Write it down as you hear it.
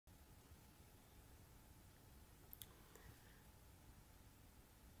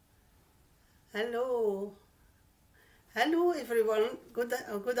Hello, hello everyone.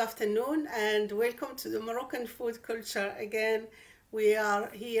 Good afternoon, and welcome to the Moroccan food culture again. We are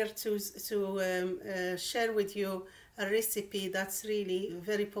here to share with you a recipe that's really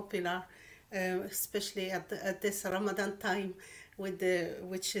very popular, especially at this Ramadan time,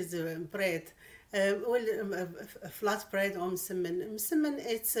 which is bread. Flatbread or msemen. Msemen,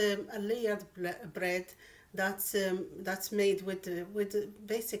 it's a layered bread that's made with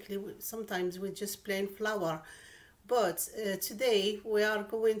basically sometimes with just plain flour. But today we are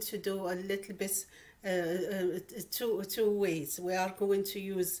going to do a little bit two ways. We are going to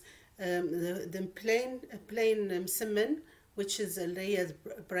use the plain msemen, which is a layered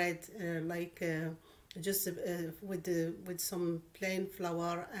bread just with some plain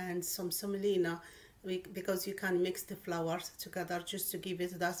flour and some semolina, because you can mix the flours together just to give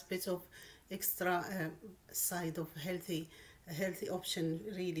it that bit of extra side of healthy option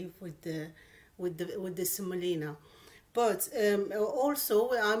really with the semolina. But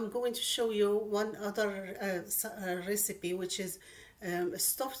also, I'm going to show you one other recipe, which is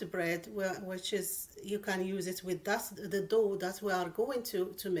stuffed bread, which is you can use it with the dough that we are going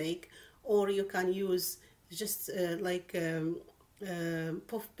to make, or you can use just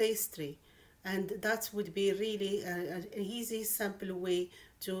puff pastry, and that would be really an easy, simple way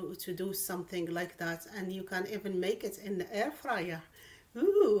to do something like that, and you can even make it in the air fryer.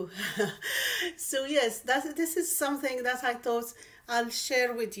 Ooh, so yes, this is something that I thought I'll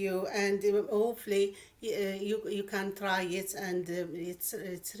share with you, and hopefully you can try it, and it's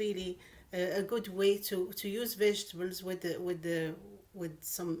really a good way to use vegetables with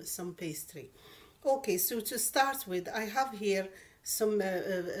some pastry. Okay, so to start with, I have here some.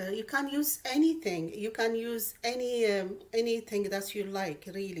 You can use anything. You can use anything that you like,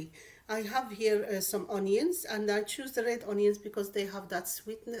 really. I have here some onions, and I choose the red onions because they have that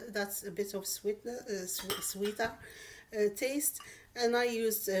sweetness, that's a bit of sweeter taste. And I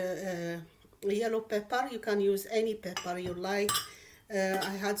used yellow pepper. You can use any pepper you like.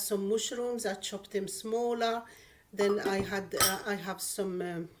 I had some mushrooms. I chopped them smaller. Then I have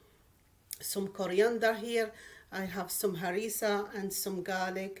some coriander here. I have some harissa and some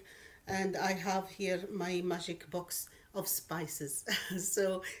garlic, and I have here my magic box of spices.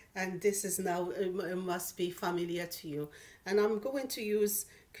 So, and this is now must be familiar to you. And I'm going to use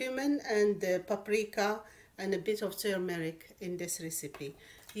cumin and paprika and a bit of turmeric in this recipe.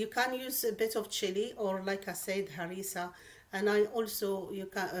 You can use a bit of chili, or like I said, harissa, and I also you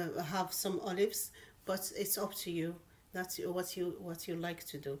can have some olives, but it's up to you. That's what you like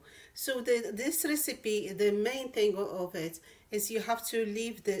to do. So this recipe, the main thing of it is you have to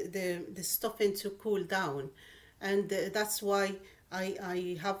leave the stuffing to cool down, and that's why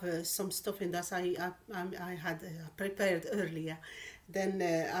I have some stuffing that I had prepared earlier. Then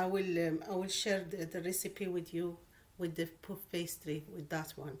I will share the recipe with you with the puff pastry with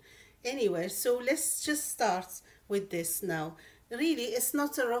that one. Anyway, so let's just start with this now. Really, it's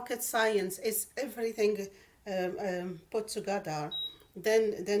not a rocket science. It's everything put together.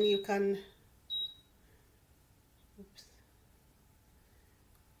 Then you can. Oops,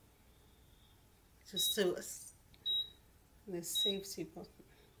 just so the safety button.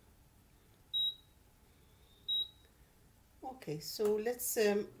 Okay, so let's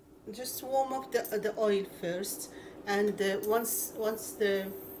just warm up the oil first, and once the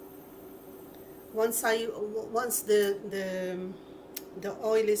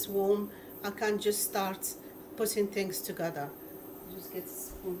oil is warm, I can just start putting things together. Just get a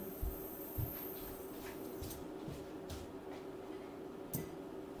spoon.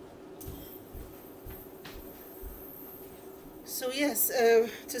 So yes,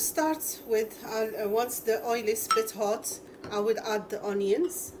 to start with, once the oil is a bit hot, I would add the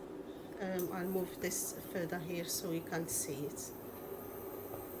onions. I'll move this further here so you can see it.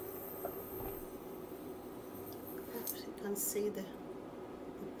 You can see the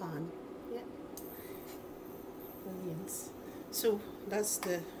pan. Yeah, onions. So that's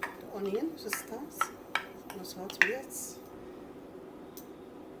the onion to start. Not hot yet.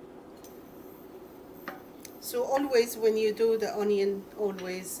 So always when you do the onion,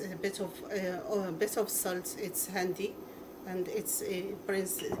 always a bit of salt. It's handy, and it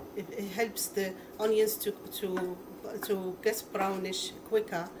helps the onions to get brownish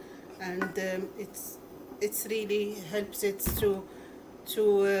quicker, and it's really helps it to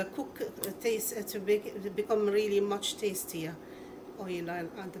cook taste become really much tastier. Oil, I'll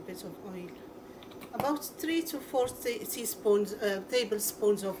add a bit of oil, about 3 to 4 teaspoons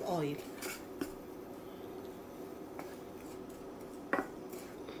tablespoons of oil.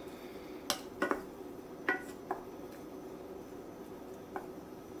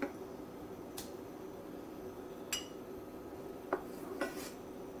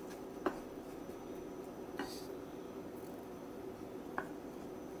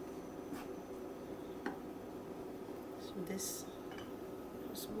 So this,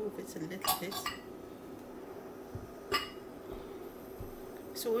 just move it a little bit.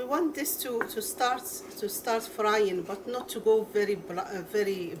 So we want this to start frying, but not to go very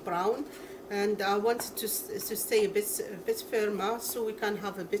brown. And I want it to stay a bit firmer, so we can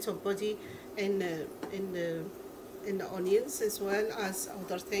have a bit of body in in the onions as well as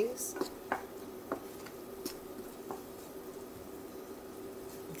other things.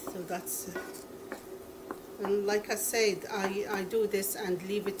 So that's and like I said, I do this and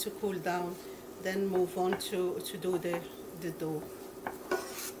leave it to cool down, then move on to do the dough.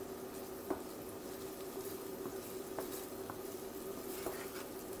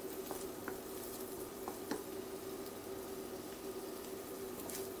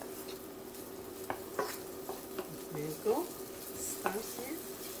 There you go. Start here.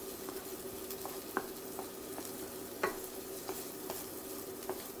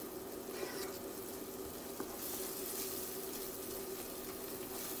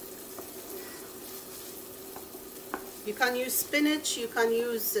 You can use spinach, you can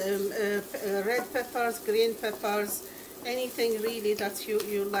use red peppers, green peppers, anything really that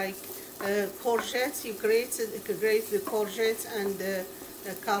you like. Courgettes, you grate the courgettes and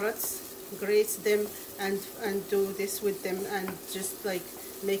carrots, grate them and do this with them and just like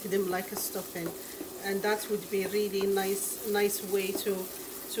make them like a stuffing, and that would be really nice way to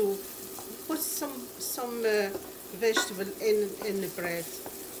put some vegetable in the bread.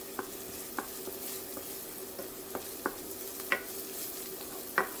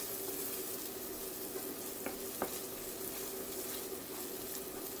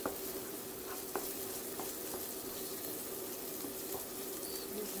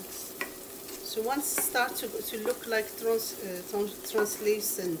 So once it starts to look like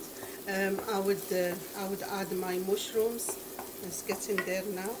translucent, I would add my mushrooms. It's getting there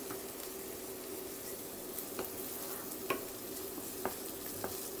now.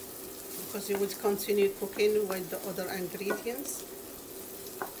 Because you would continue cooking with the other ingredients.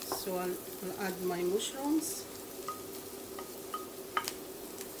 So I'll add my mushrooms.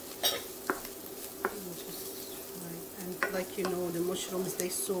 And like you know, the mushrooms, they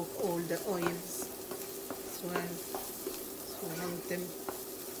soak all the oils as well. So I want them,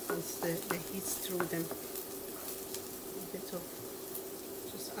 once the heat's through them,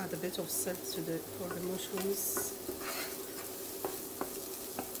 just add a bit of salt for the mushrooms.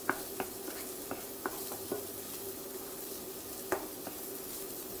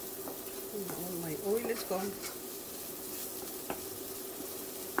 And all my oil is gone.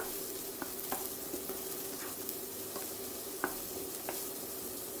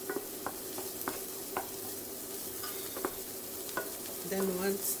 Then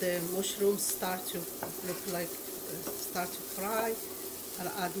once the mushrooms start to look like, start to fry,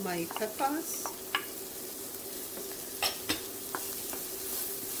 I'll add my peppers.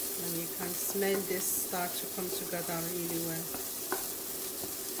 And you can smell this start to come together really well.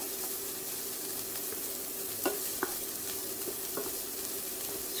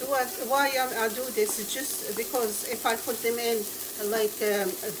 So why I do this is just because if I put them in like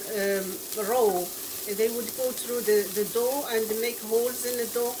raw, they would go through the dough and make holes in the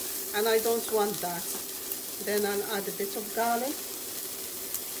dough, and I don't want that. Then I'll add a bit of garlic.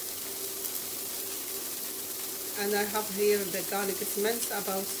 And I have here the garlic is minced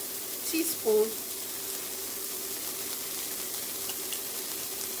about a teaspoon.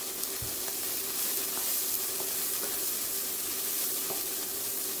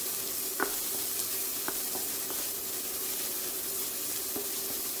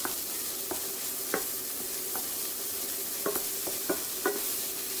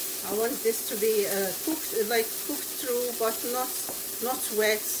 I want this to be cooked through, but not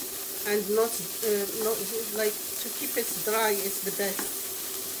wet, and not like, to keep it dry is the best.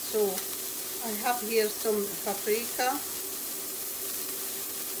 So I have here some paprika.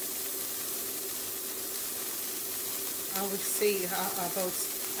 I would say about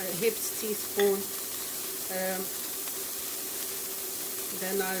a heaped teaspoon.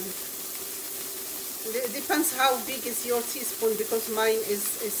 Then it depends how big is your teaspoon, because mine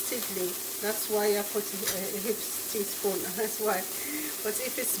is tiddly. That's why I put a heaped teaspoon. That's why. But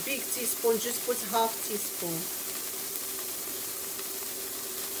if it's big teaspoon, just put half teaspoon.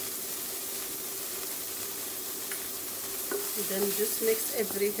 Then just mix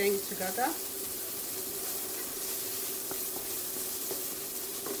everything together.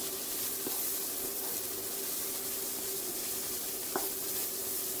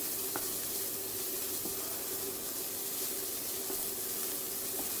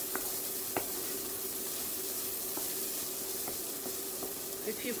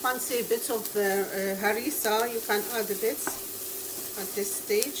 If you fancy a bit of harissa, you can add a bit at this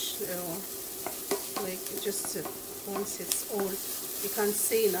stage, like just once it's all, you can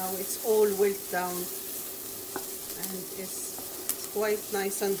see now it's all wilt down and it's quite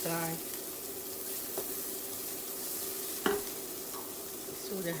nice and dry.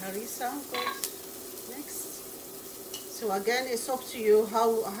 So the harissa goes next. So again, it's up to you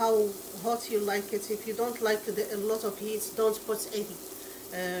how hot you like it. If you don't like a lot of heat, don't put any.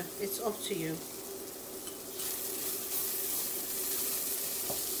 It's up to you.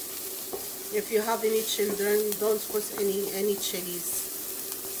 If you have any children, don't put any chilies.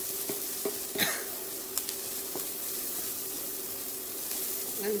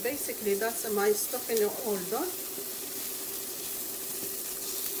 And basically that's my stuffing all done.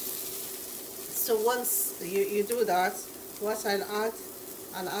 So once you do that, what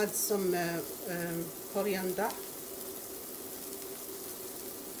I'll add some coriander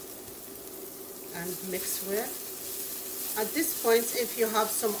and mix well. At this point, if you have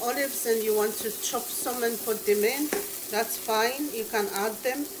some olives and you want to chop some and put them in, that's fine. You can add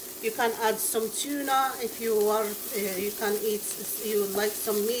them. You can add some tuna if you are you can eat, you like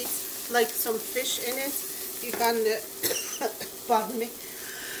some meat, like some fish in it. You can pardon me.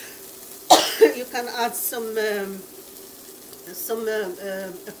 You can add some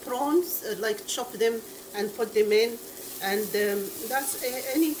prawns, like chop them and put them in, and that's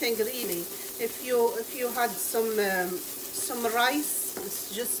anything really. If you had some rice,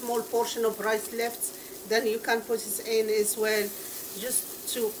 just small portion of rice left, then you can put it in as well,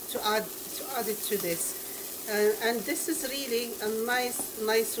 just to add it to this. And this is really a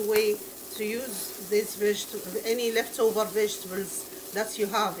nice way to use this vegetable, any leftover vegetables that you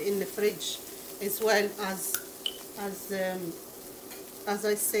have in the fridge, as well as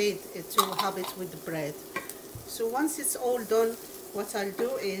I said, to have it with the bread. So once it's all done, what I'll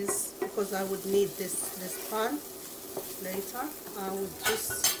do is, because I would need this pan later, I would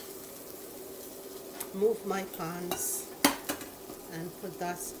just move my pans and put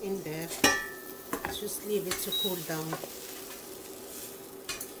that in there. Just leave it to cool down.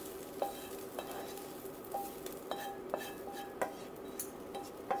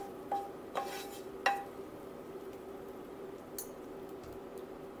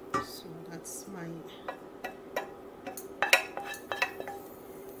 So that's my...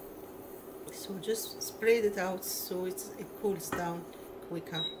 So just spread it out so it cools down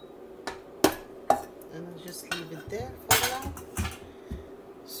quicker. And I'll just leave it there for now.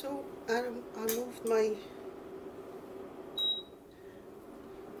 So I'll move my...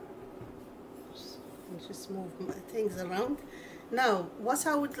 I'll just move my things around. Now, what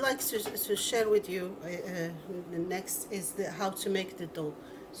I would like to share with you next is how to make the dough.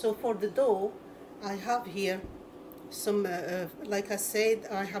 So for the dough, I have here some, like I said,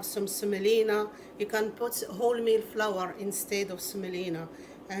 I have some semolina. You can put wholemeal flour instead of semolina.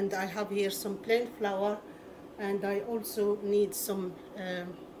 And I have here some plain flour, and I also need some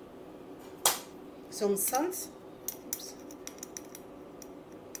salt. Oops.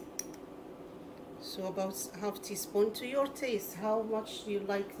 So about half teaspoon, to your taste, how much you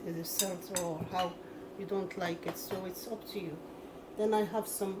like the salt or how you don't like it. So it's up to you. Then I have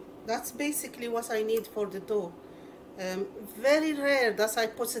some. That's basically what I need for the dough. Very rare that I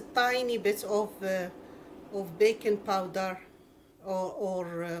put a tiny bit of baking powder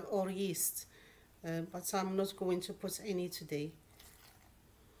or yeast, but I'm not going to put any today.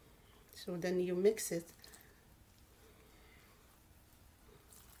 So then you mix it.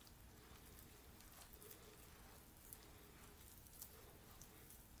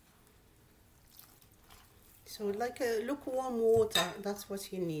 So like a lukewarm water, that's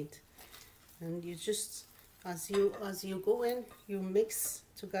what you need. And you just, as you go in, you mix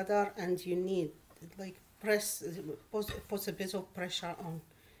together, and you need, like, put a bit of pressure on.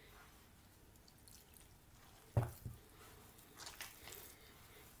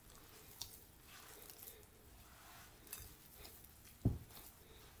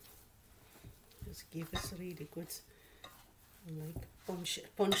 Just give us really good, like, punch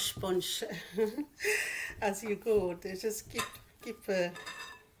as you go. They just keep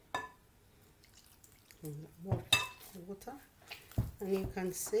more water, and you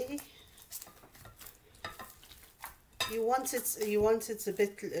can see you want it a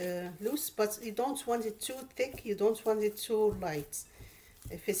bit loose, but you don't want it too thick, you don't want it too light.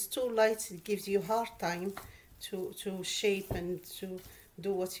 If it's too light, it gives you a hard time to shape and to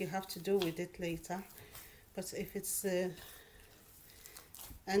do what you have to do with it later. But if it's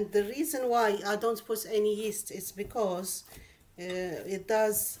and the reason why I don't put any yeast is because it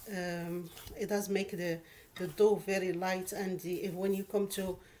does make the the dough very light, and when you come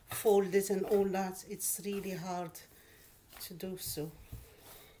to fold it and all that, it's really hard to do so.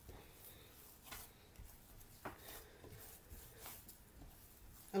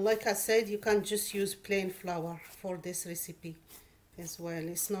 And like I said, you can just use plain flour for this recipe as well.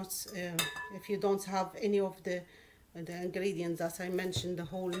 It's not, if you don't have any of the ingredients that I mentioned, the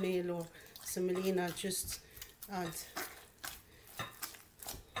wholemeal or semolina, just add.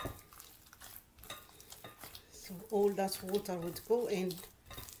 So all that water would go in.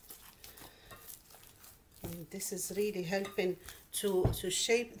 And this is really helping to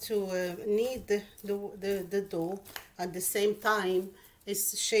knead the dough. At the same time,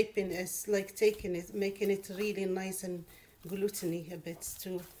 it's shaping, it's like taking it, making it really nice and gluteny a bit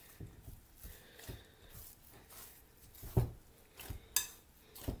too.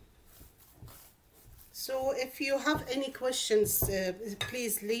 So if you have any questions,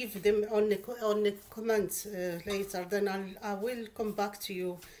 please leave them on the comments later. Then I will come back to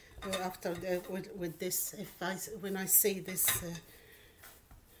you after with this, when I say this.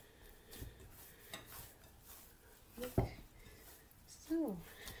 So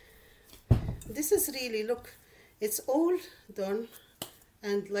this is really, look, it's all done,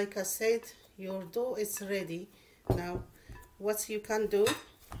 and like I said, your dough is ready. Now what you can do,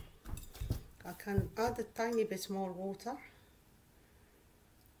 I can add a tiny bit more water.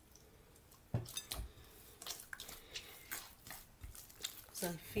 So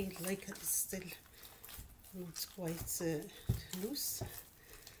I feel like it's still not quite loose.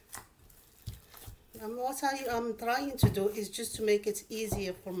 And what I'm trying to do is just to make it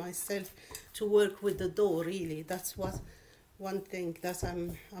easier for myself to work with the dough, really. That's what one thing that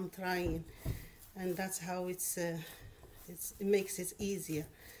I'm trying, and that's how it makes it easier.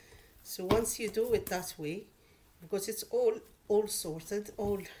 So once you do it that way, because it's all sorted,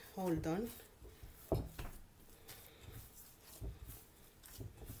 all done.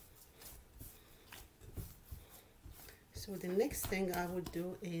 So the next thing I would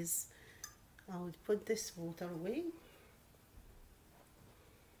do is I would put this water away.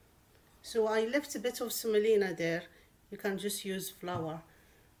 So I left a bit of semolina there. You can just use flour,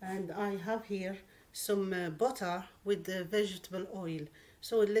 and I have here some butter with the vegetable oil.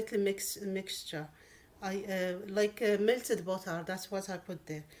 So a little mixture. I like melted butter. That's what I put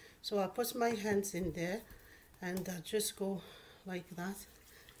there. So I put my hands in there, and I just go like that,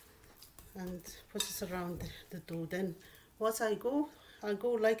 and put it around the dough. Then what I go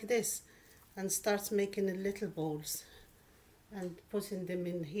like this, and start making little balls, and putting them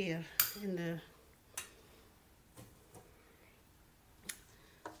in here,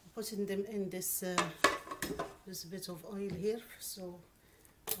 putting them in this there's a bit of oil here, so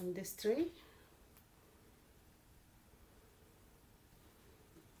on this tray.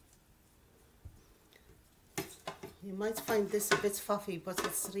 You might find this a bit fluffy, but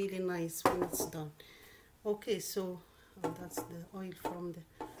it's really nice when it's done. Okay, so that's the oil from the.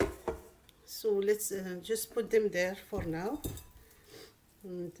 So let's just put them there for now,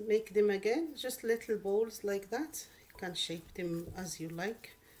 and make them again, just little balls like that. You can shape them as you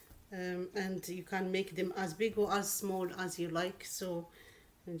like, and you can make them as big or as small as you like. So,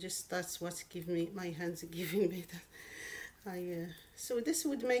 and just that's what my hands giving me that. So this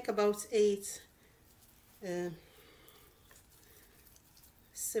would make about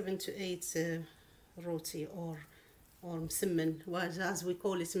 7 to 8 roti or msimmen, as we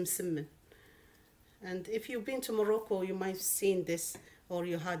call it, msimmen. And if you've been to Morocco, you might have seen this, or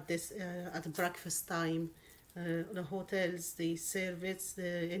you had this at breakfast time. The hotels, they serve it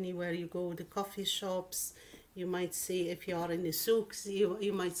anywhere you go, the coffee shops. You might see, if you are in the souks,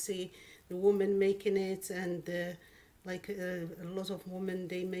 you might see the woman making it, and like a lot of women,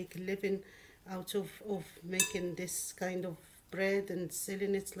 they make a living out of making this kind of bread and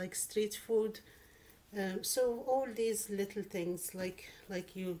selling it like street food. So all these little things like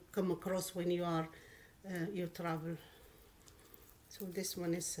you come across when you are you travel. So this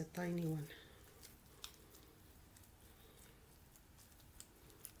one is a tiny one.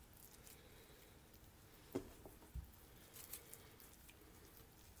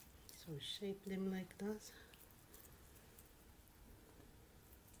 So shape them like that.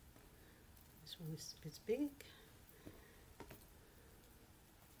 This one is a bit big.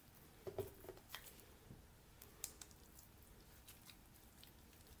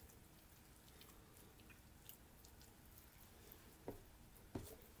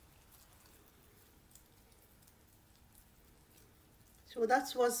 So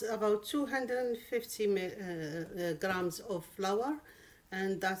that was about 250 grams of flour,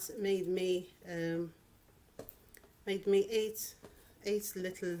 and that made me eight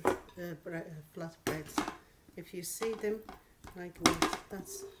little flatbreads. if you see them like that.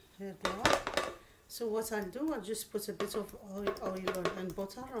 That's here they are. So what I'll do, I'll just put a bit of oil and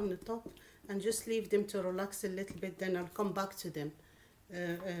butter on the top and just leave them to relax a little bit, then I'll come back to them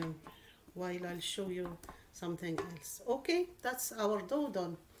while I'll show you something else. Okay, that's our dough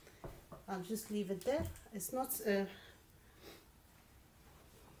done. I'll just leave it there. It's not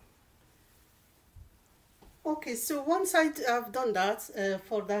okay, so once I've done that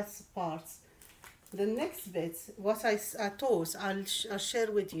for that part, the next bit, what I thought I'll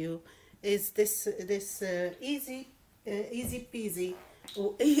share with you is this easy peasy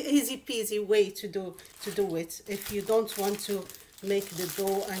or easy peasy way to do it if you don't want to make the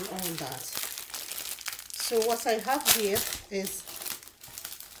dough and all that. So what I have here is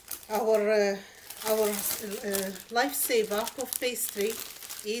our lifesaver puff pastry,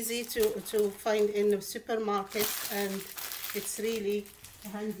 easy to find in the supermarket, and it's really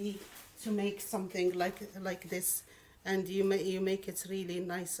handy to make something like this, and you make it really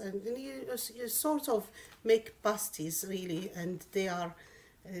nice, and you sort of make pasties really, and they are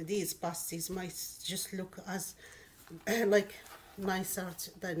these pasties might just look as like nicer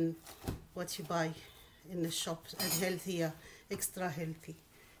than what you buy in the shop, and healthier, extra healthy.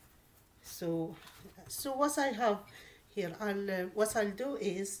 So what I have here, what I'll do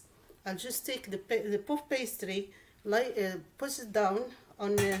is I'll just take the puff pastry, put it down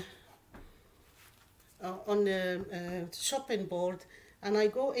on the chopping board, and I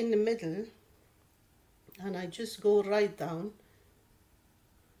go in the middle and I just go right down.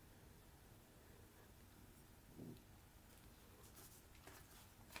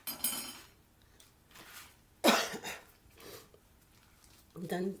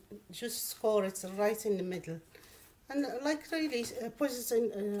 Then just score it right in the middle, and like really put it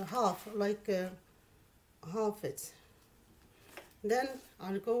in half, like half it. Then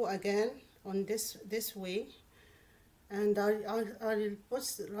I'll go again on this way, and I'll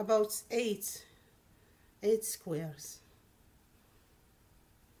put about eight squares.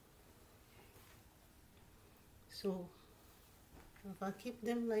 So if I keep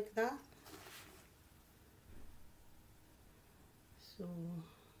them like that, so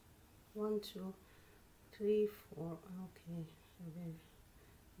 1, 2, 3, 4. Okay, a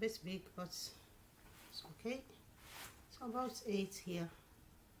bit big, but it's okay. So about 8 here.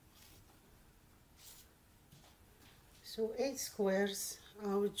 So 8 squares.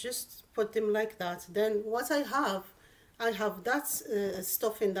 I would just put them like that. Then what I have that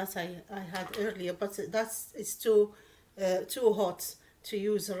stuffing that I had earlier, but it's too hot to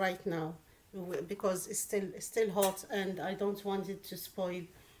use right now, because it's still hot, and I don't want it to spoil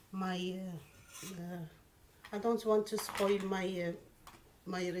my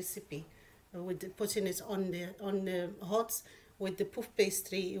my recipe with putting it on the hot. With the puff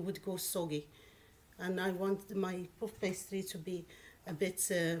pastry, it would go soggy, and I want my puff pastry to be a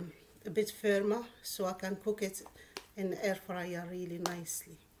bit firmer, so I can cook it in the air fryer really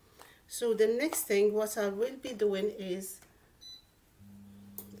nicely. So the next thing what I will be doing is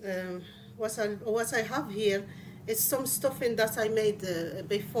what I have here is some stuffing that I made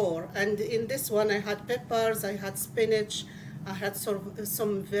before, and in this one I had peppers, I had spinach, I had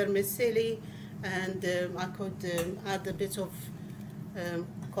some vermicelli, and I could add a bit of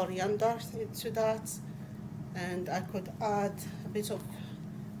coriander to that, and I could add a bit of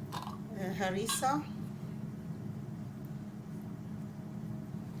harissa,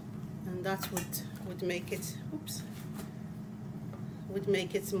 and that would make it, oops, would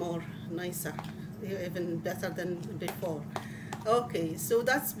make it more nicer, even better than before. Okay, so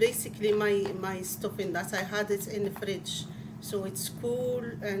that's basically my stuffing that I had it in the fridge, so it's cool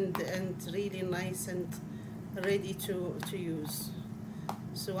and really nice and ready to use.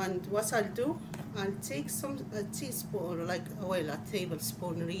 So, and what I'll do, I'll take a teaspoon, like, well, a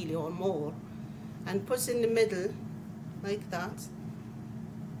tablespoon really or more, and put in the middle like that,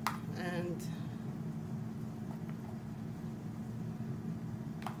 and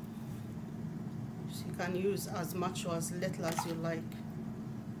you can use as much or as little as you like.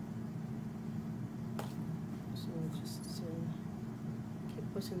 So just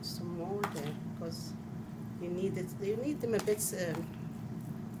keep putting some more there, because you need them a bit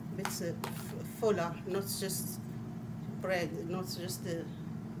fuller, not just bread, not just the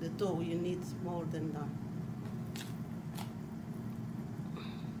dough. You need more than that.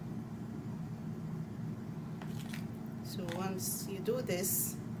 So once you do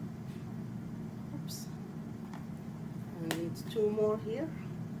this, oops, I need 2 more here.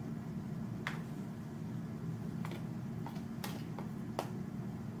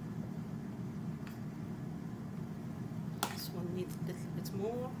 This one needs a little bit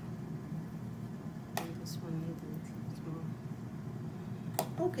more, and This one needs a little bit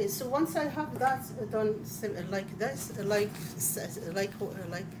more. Okay, so once I have that done like this, like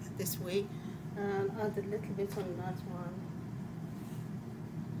this way, and add a little bit on that one.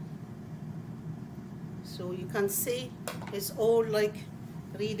 So you can see it's all like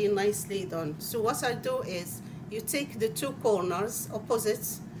really nicely done. So what I do is you take the two corners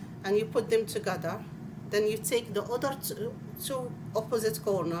opposites and you put them together. Then you take the other two opposite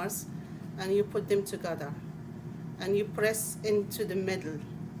corners and you put them together and you press into the middle.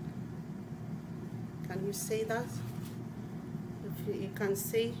 Can you see that? If you can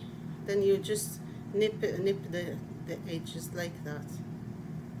see, then you just nip the edges like that.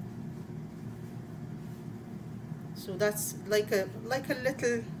 So that's like a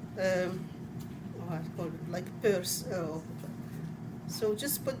little what I call it, like purse. So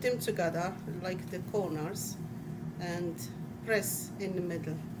just put them together like the corners and press in the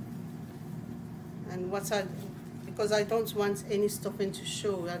middle. And because I don't want any stuffing to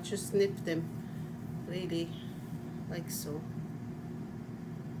show, I just nip them really like so.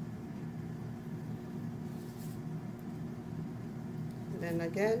 And then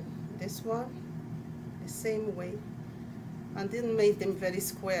again, this one, the same way. I didn't make them very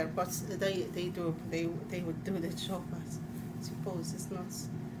square, but they would do the job, I suppose. It's not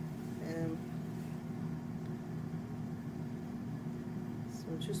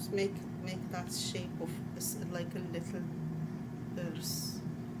so just make that shape of like a little purse.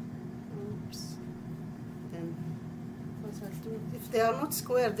 Oops. Then what I'll do, if they are not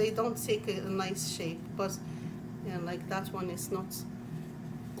square, they don't take a nice shape, but yeah, like that one is not.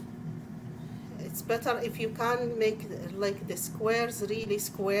 It's better if you can make like the squares really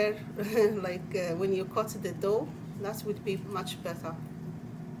square, like when you cut the dough. That would be much better.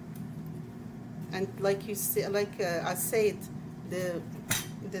 And like you see, like I said, the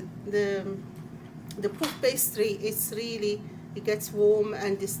puff pastry, it's really, it gets warm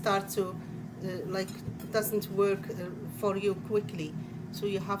and it starts to like doesn't work for you quickly. So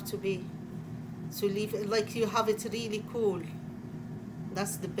you have to leave it like you have it really cool.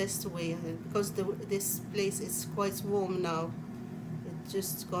 That's the best way, because this place is quite warm now. It's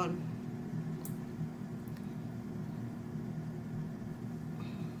just gone.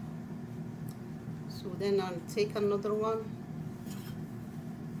 So then I'll take another one.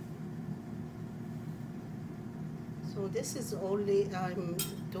 So this is only, I'm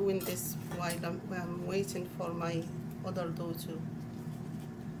doing this while I'm waiting for my other dough too.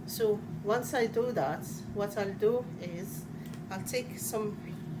 So once I do that, what I'll do is I'll take some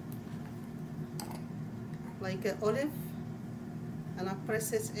like an olive and I'll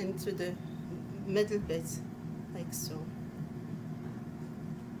press it into the middle bit like so.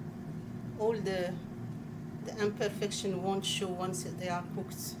 All the imperfection won't show once they are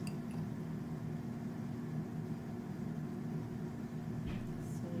cooked. So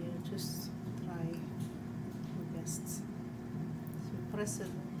you just try your best. So press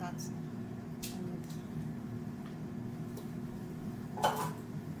it that.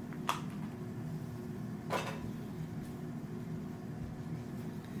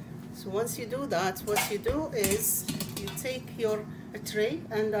 So once you do that, what you do is you take your tray,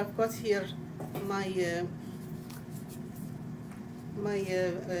 and I've got here my air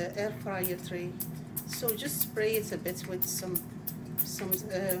fryer tray. So just spray it a bit with some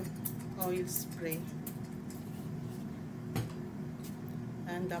oil spray,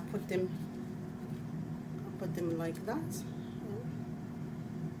 and I put them like that.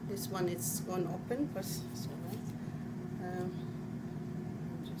 This one it's gone open, but it's alright.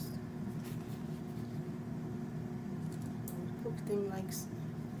 Just cook them like.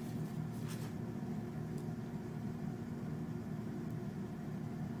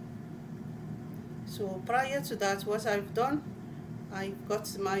 So prior to that, what I've done, I've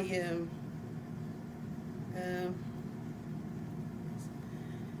got my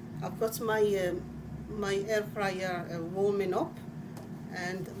my air fryer warming up,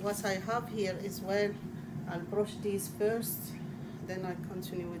 and what I have here is, well, I'll brush these first, then I'll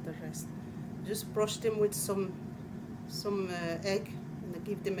continue with the rest. Just brush them with some egg, and I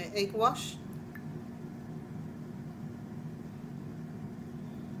give them an egg wash.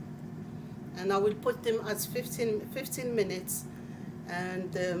 And I will put them at 15 minutes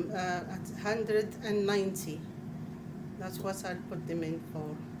and at 190. That's what I'll put them in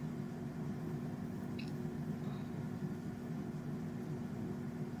for.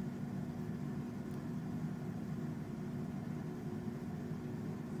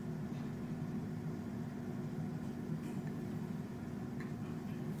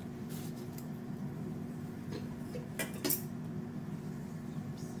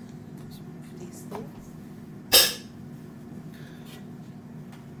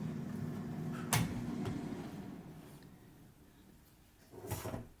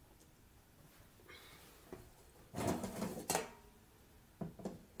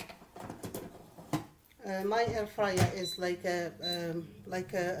 My air fryer is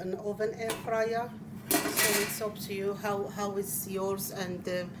an oven air fryer, so it's up to you how is yours. And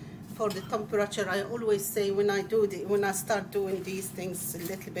for the temperature, I always say when I start doing these things a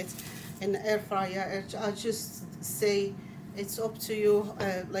little bit in the air fryer, I just say it's up to you.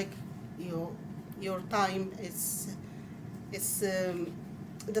 Like your time is it's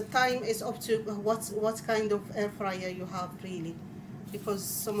the time is up to what kind of air fryer you have really, because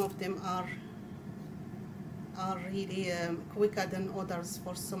some of them are really quicker than others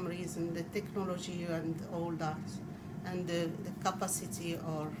for some reason, the technology and all that, and the capacity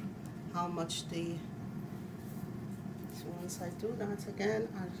or how much they. So once I do that again,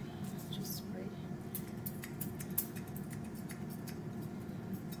 I'll just spray.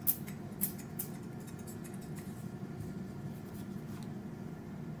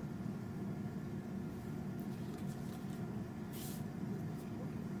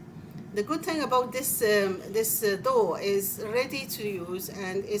 The good thing about this dough is ready to use,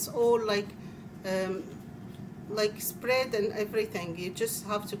 and it's all um, like spread and everything. You just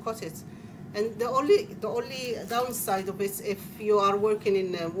have to cut it. And the only downside of it, if you are working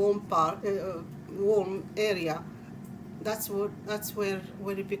in a warm area, that's where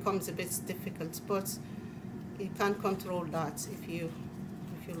it becomes a bit difficult. But you can control that if you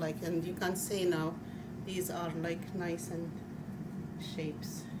like, and you can say now these are like nice and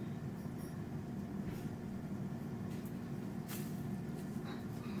shapes.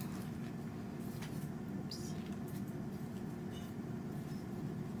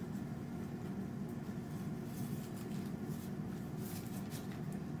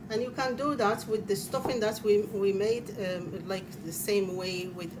 And you can do that with the stuffing that we made, like the same way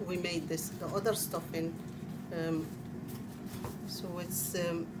we made the other stuffing. Um, so it's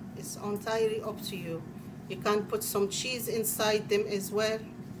entirely up to you. You can put some cheese inside them as well.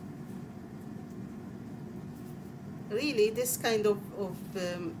 Really, this kind of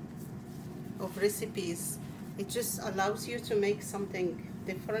recipes, it just allows you to make something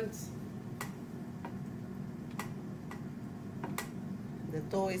different. The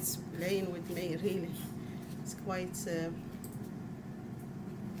dough is playing with me, really. It's quite.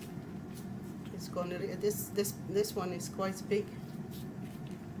 It's gonna. This one is quite big.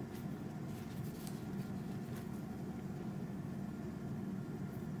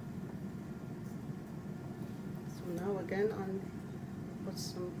 So now again, I'll put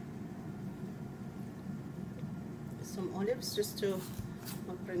some olives just to.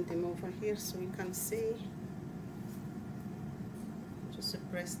 I'll bring them over here so you can see.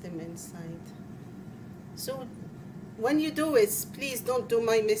 Press them inside. So when you do it, please don't do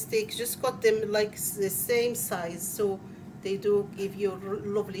my mistake. Just cut them like the same size so they do give you a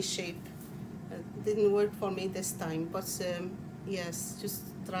lovely shape. Didn't work for me this time, but yes, just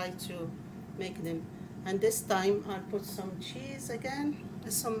try to make them. And this time I'll put some cheese again,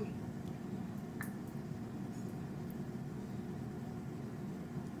 some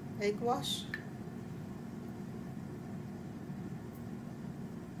egg wash.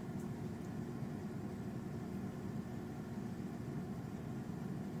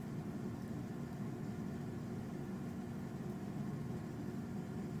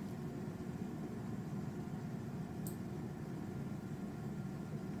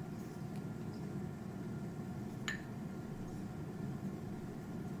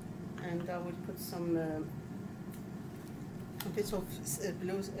 And I will put some a bit of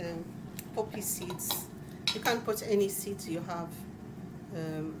poppy seeds. You can put any seeds you have,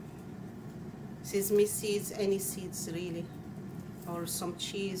 sesame seeds, any seeds really, or some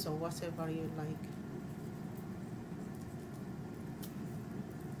cheese or whatever you like.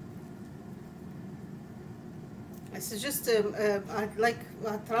 It's just like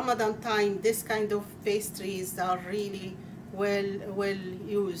at Ramadan time, this kind of pastries are really well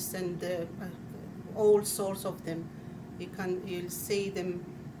used, and all sorts of them. You'll see them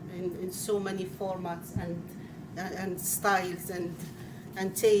in so many formats and styles and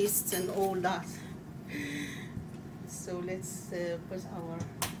tastes and all that. So let's put our.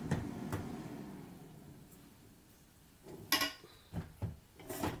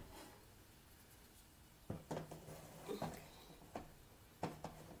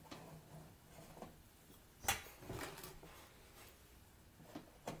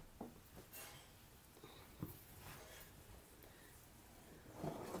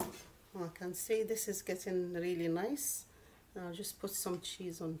 I can see this is getting really nice. I'll just put some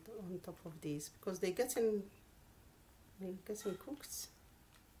cheese on top of these because they're getting cooked.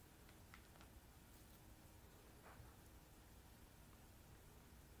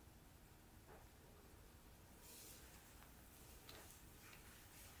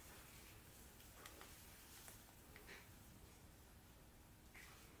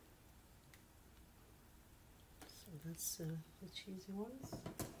 that's the cheesy ones.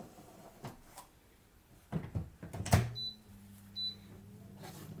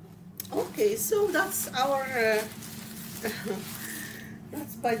 Okay, so that's our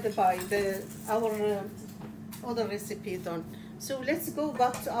that's by the by the our other recipe done. So let's go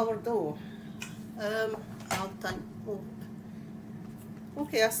back to our dough. Our time. Oh.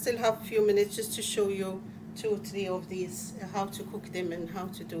 Okay, I still have a few minutes just to show you 2 or 3 of these, how to cook them and how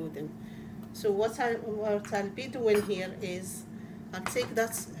to do them. So what I'll be doing here is I'll take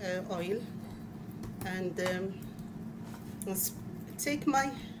that oil and take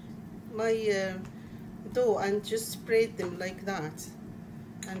my dough and just spread them like that,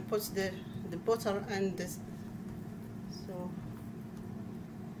 and put the butter and the, so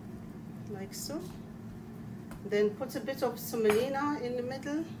like so. Then put a bit of semolina in the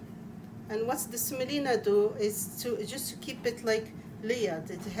middle, and what the semolina do is to just to keep it like layered.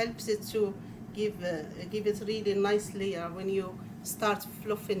 It helps it to give it really nice layer when you start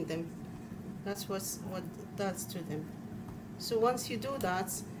fluffing them. That's what it does to them. So once you do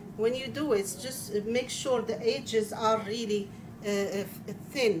that, when you do it, just make sure the edges are really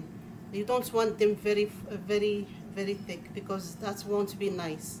thin. You don't want them very thick, because that won't be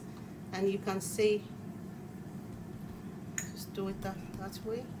nice. And you can say, just do it that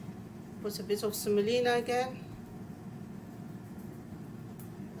way. Put a bit of semolina again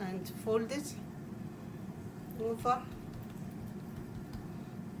and fold it over.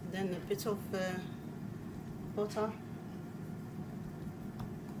 Then a bit of butter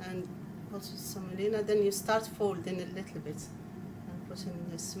and put semolina. Then you start folding a little bit and putting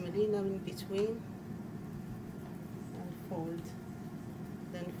the semolina in between and fold.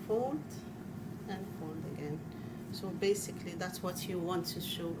 Then fold and fold again. So basically that's what you want to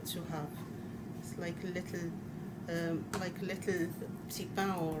have. It's like a little petit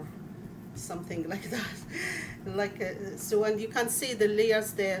pain or something like that. So, and you can see the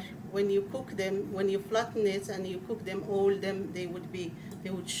layers there when you cook them. When you flatten it and you cook them all, they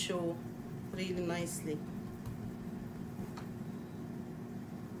would show really nicely.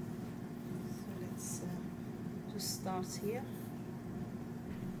 So let's just start here.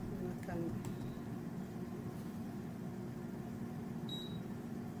 And I can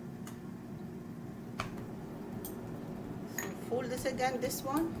fold it again, this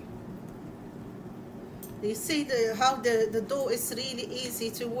one. You see how the dough is really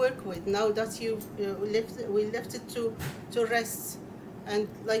easy to work with now that we left it to rest. And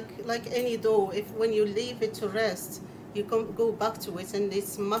like any dough, when you leave it to rest, you can go back to it and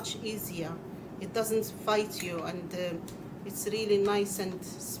it's much easier. It doesn't fight you, and it's really nice and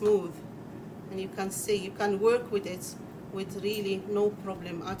smooth. And you can see you can work with it with really no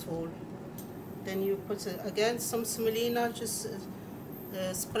problem at all. Then you put again some semolina, just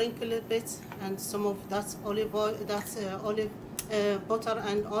sprinkle a bit, and some of that olive oil, butter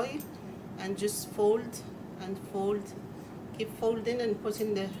and oil, and just fold and fold. Keep folding and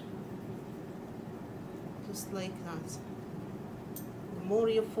putting just like that. The more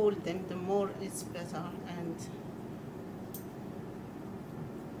you fold them, the more it's better. And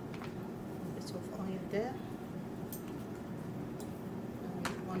a bit of oil there,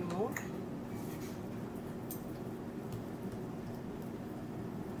 and one more.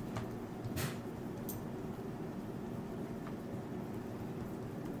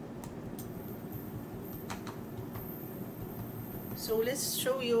 So let's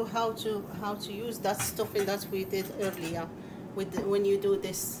show you how to use that stuffing that we did earlier when you do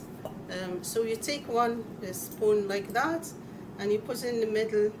this. So you take one spoon like that and you put it in the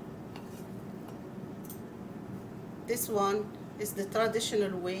middle. This one is the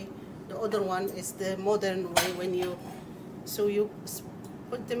traditional way. The other one is the modern way. So you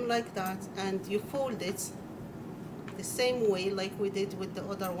put them like that and you fold it the same way like we did with the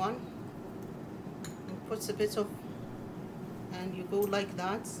other one. And put a bit of, and you go like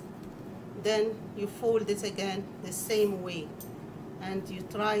that. Then you fold it again the same way, and you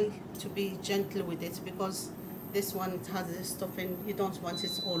try to be gentle with it, because this one, it has the stuffing, you don't want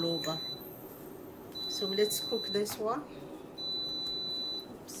it all over. So let's cook this one.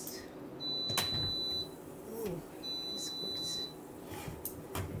 Oops. Oh, it's cooked.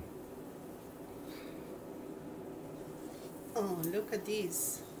 Oh, look at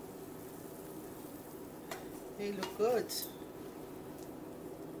these. They look good.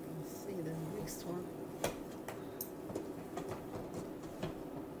 The next one.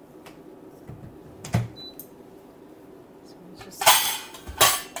 So we'll just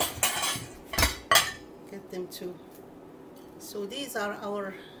get them to. So these are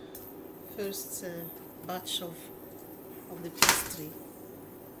our first batch of the pastry.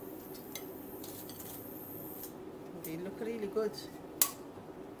 really good.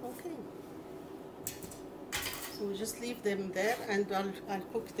 Okay, so we just leave them there, and I'll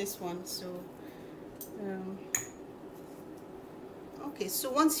cook this one. So um, okay,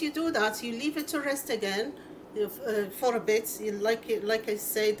 so once you do that, you leave it to rest again for a bit. Like I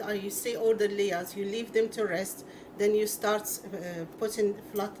said, you see all the layers. You leave them to rest, then you start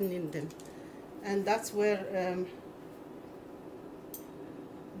flattening them, and that's where.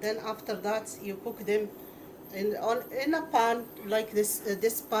 Then after that, you cook them in a pan like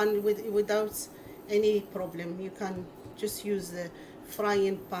this pan without any problem. You can just use the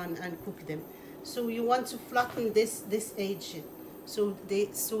frying pan and cook them. So you want to flatten this edge, so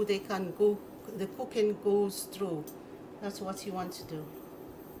they can go. The cooking goes through. That's what you want to do.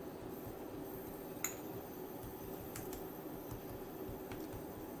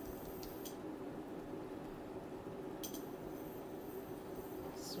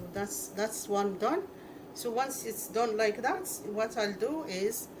 So that's one done. So once it's done like that, what I'll do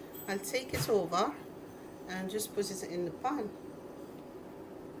is I'll take it over and just put it in the pan,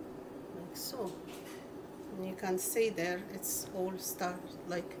 like so. And you can see there, it's all start,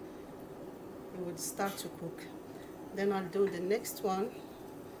 like it would start to cook. Then I'll do the next one.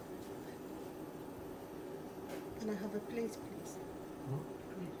 Can I have a plate, please?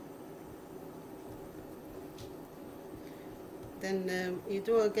 Then you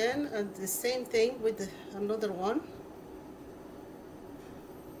do again, and the same thing with another one.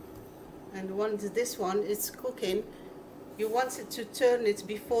 And once this one is cooking, you want it to turn it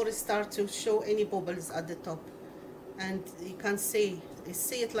before it starts to show any bubbles at the top. And you can see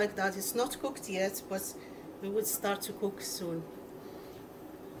it like that. It's not cooked yet, but we will start to cook soon.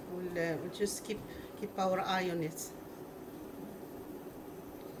 We'll just keep our eye on it.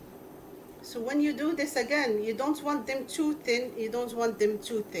 So when you do this again, you don't want them too thin, you don't want them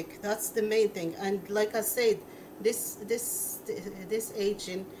too thick. That's the main thing. And like I said, this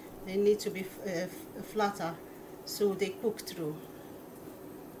aging, they need to be flatter, so they cook through.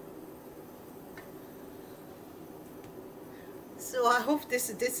 So I hope this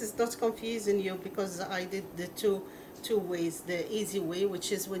is not confusing you, because I did the two ways. The easy way,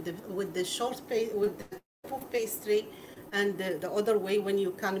 which is with the puff pastry, and the other way, when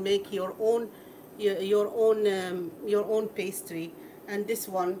you can make your own pastry. And this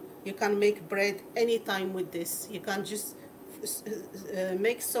one, you can make bread anytime with this. You can just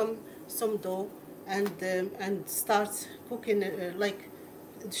make some dough and start cooking, like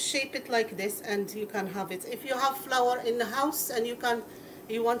shape it like this, and you can have it. If you have flour in the house and you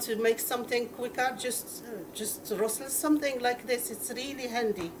want to make something quicker, just rustle something like this. It's really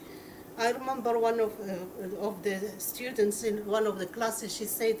handy. I remember one of the students in one of the classes, she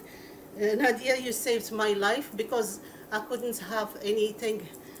said, Nadia, you saved my life, because I couldn't have anything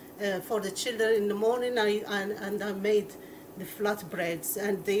for the children in the morning, and I made the flatbreads,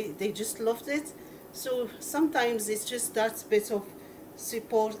 and they just loved it. So sometimes it's just that bit of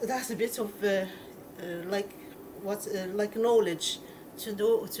support, that bit of like knowledge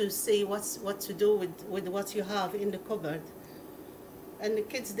to see what to do with what you have in the cupboard. And the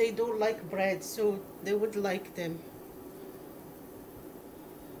kids, they don't like bread, so they would like them.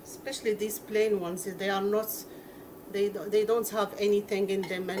 Especially these plain ones, they are not, they don't have anything in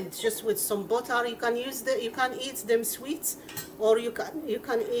them, and just with some butter, you can eat them sweet, or you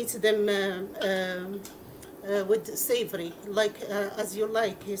can eat them with savory, like as you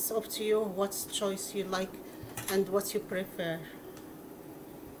like. It's up to you what choice you like and what you prefer.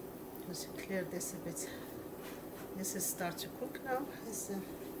 Just clear this a bit. This is start to cook now.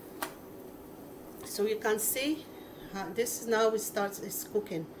 So you can see this now it's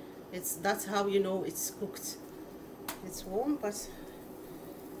cooking. That's how you know it's cooked. It's warm, but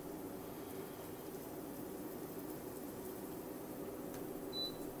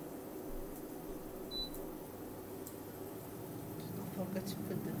don't forget to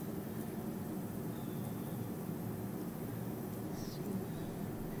put the.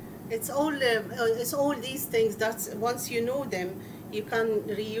 It's all these things that once you know them, you can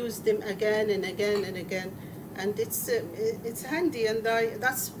reuse them again and again and again, and it's handy. And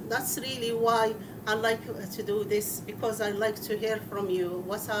that's really why I like to do this, because I like to hear from you.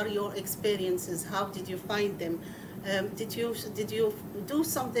 What are your experiences? How did you find them? Did you do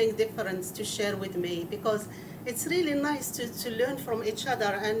something different to share with me? Because it's really nice to learn from each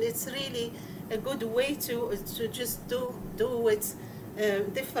other, and it's really a good way to just do it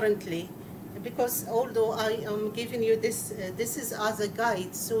differently. Because although I am giving you this is as a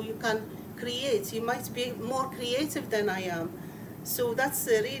guide, so you can create. You might be more creative than I am. So that's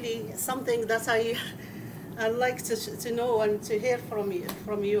really something that I like to know and to hear from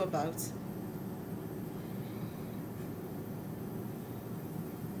you about.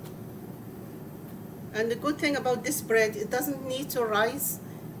 And the good thing about this bread, it doesn't need to rise.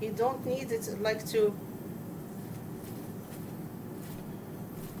 You don't need it like to.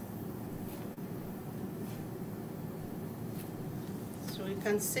 So you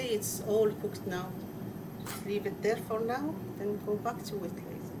can see it's all cooked now. Just leave it there for now, then go back to it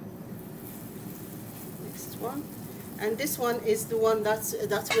later. Next one. And this one is the one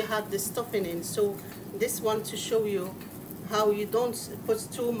that we have the stuffing in. So this one to show you how you don't put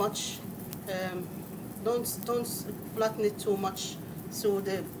too much, don't flatten it too much. So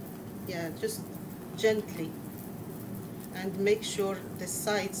just gently, and make sure the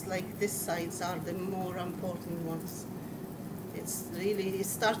sides, like this sides, are the more important ones. It's really, it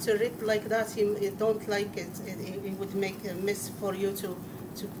starts to rip like that. You don't like it. It would make a mess for you to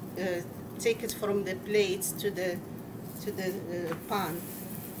take it from the plate to the pan.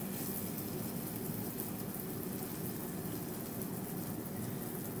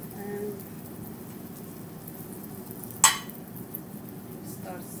 And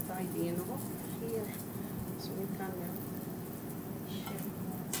starts tidying off here, so we can share.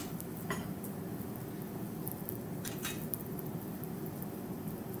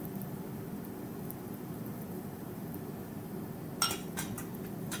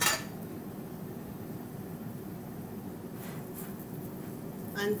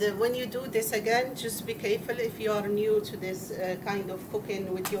 And when you do this again, just be careful if you are new to this kind of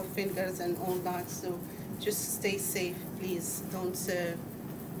cooking with your fingers and all that. So just stay safe, please. Don't.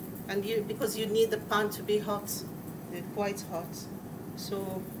 Because you need the pan to be hot, quite hot.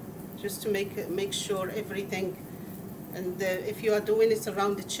 So just to make sure everything. And if you are doing it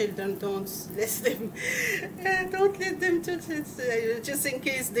around the children, don't let them touch it. Just in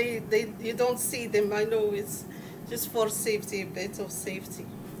case you don't see them. I know it's just for safety, a bit of safety.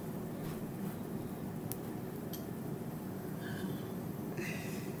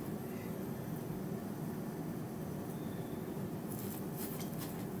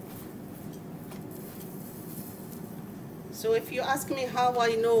 So if you ask me how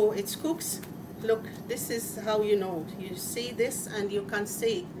I know it's cooked, look, this is how you know. You see this and you can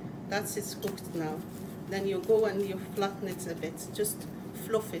say that's it's cooked now. Then you go and you flatten it a bit, just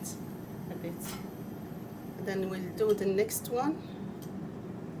fluff it a bit. Then we'll do the next one.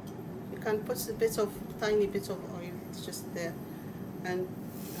 You can put a tiny bit of oil just there, and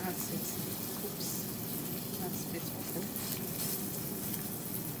that's it. Oops, that's a bit open.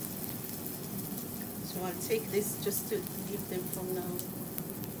 So I'll take this just to leave them from now.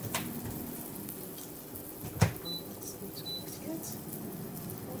 It's not cooked yet.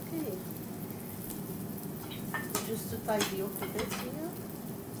 Okay. Just to tidy up a bit here.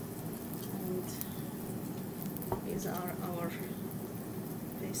 And these are our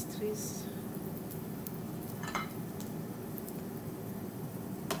pastries.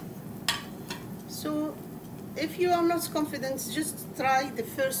 So if you are not confident, just try the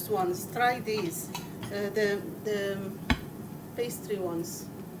first ones. Try these, the pastry ones.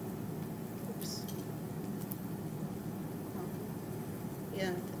 Oops.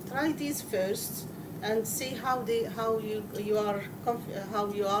 Yeah, try these first and see how you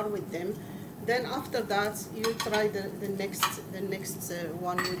are with them. Then after that, you try the next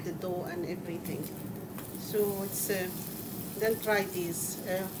one with the dough and everything. So it's then try these,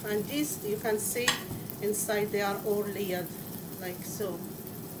 and these you can see inside they are all layered, like so.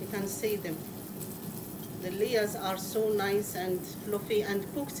 You can see them. The layers are so nice and fluffy and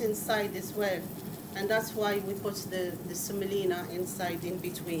cooked inside as well, and that's why we put the semolina inside in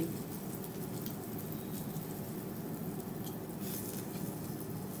between.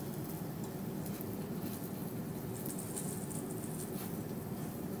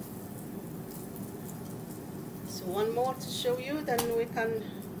 So one more to show you, then we can.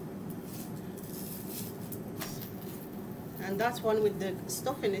 And that one with the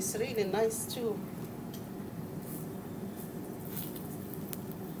stuffing is really nice too.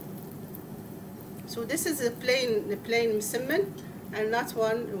 So this is the plain musamman, and that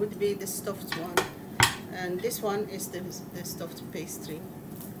one would be the stuffed one, and this one is the stuffed pastry.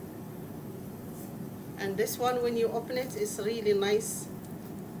 And this one, when you open it, is really nice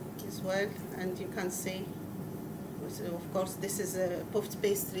as well, and you can see. Of course, this is a puffed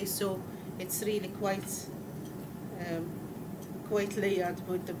pastry, so it's really quite layered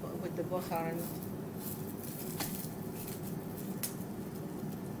with the butter. And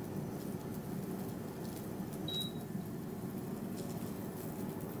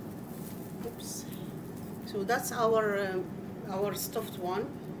oops. So that's our stuffed one,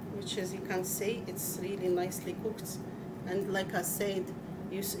 which, as you can see, it's really nicely cooked. And like I said,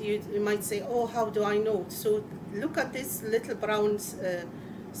 you might say, oh, how do I know? So look at these little brown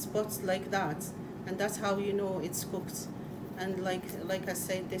spots like that. and that's how you know it's cooked. And like I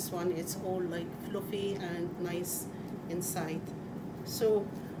said, this one, it's all like fluffy and nice inside. So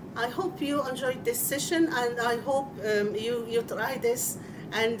I hope you enjoyed this session, and I hope you try this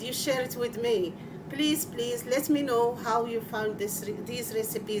and you share it with me. Please, please let me know how you found these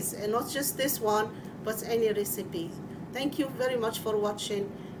recipes, and not just this one, but any recipe. Thank you very much for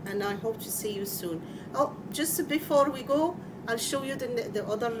watching, and I hope to see you soon. Oh, just before we go, I'll show you the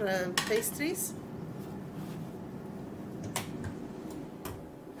other pastries.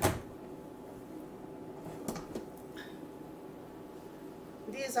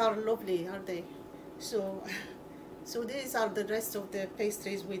 These are lovely, aren't they? So, so these are the rest of the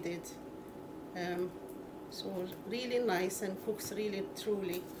pastries we did. Um, so really nice and cooks really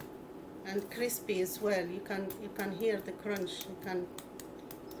truly, and crispy as well. You can hear the crunch. You can.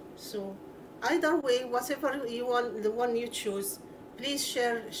 So either way, whatever you want, the one you choose, please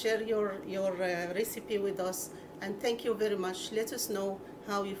share your recipe with us. And thank you very much. Let us know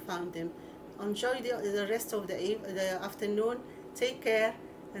how you found them. Enjoy the rest of the afternoon. Take care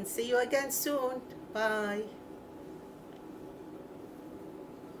and see you again soon. Bye.